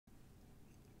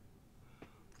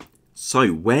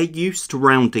So we're used to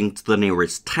rounding to the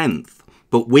nearest tenth,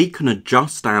 but we can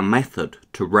adjust our method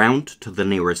to round to the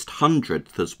nearest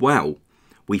hundredth as well.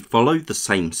 We follow the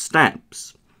same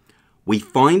steps. We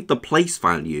find the place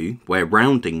value we're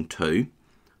rounding to,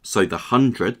 so the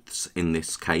hundredths in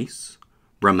this case.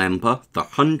 Remember, the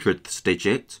hundredths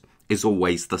digit is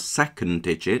always the second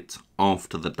digit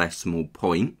after the decimal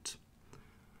point.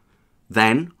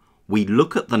 Then we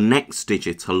look at the next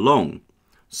digit along,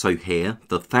 so here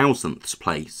the thousandths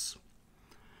place.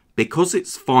 Because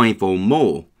it's 5 or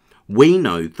more, we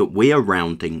know that we are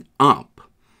rounding up,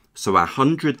 so our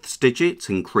hundredths digit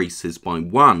increases by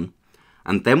 1,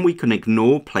 and then we can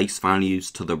ignore place values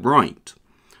to the right.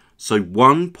 So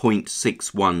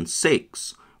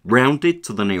 1.616 rounded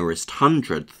to the nearest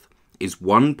hundredth is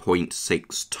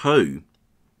 1.62.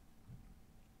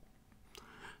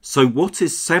 So what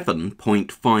is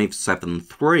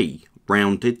 7.573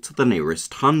 rounded to the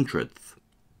nearest hundredth?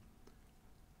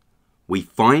 We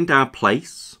find our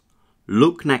place,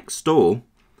 look next door,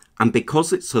 and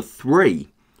because it's a 3,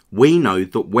 we know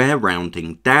that we're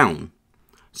rounding down,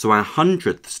 so our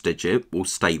hundredths digit will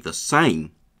stay the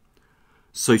same.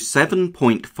 So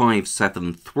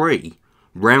 7.573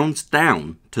 rounds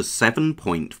down to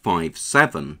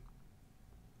 7.57.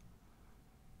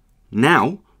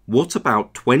 Now, what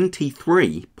about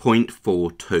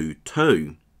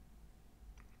 23.422?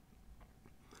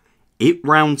 It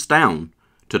rounds down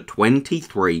to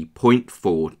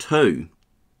 23.42.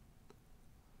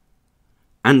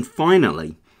 And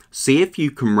finally, see if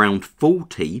you can round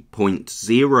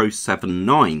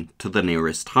 40.079 to the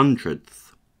nearest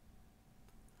hundredth.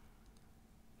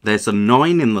 There's a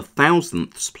 9 in the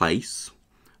thousandths place,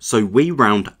 so we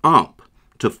round up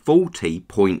to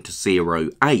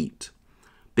 40.08.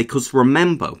 Because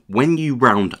remember, when you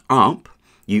round up,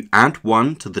 you add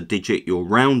 1 to the digit you're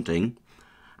rounding,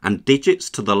 and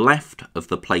digits to the left of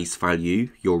the place value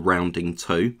you're rounding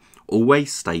to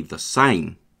always stay the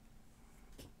same.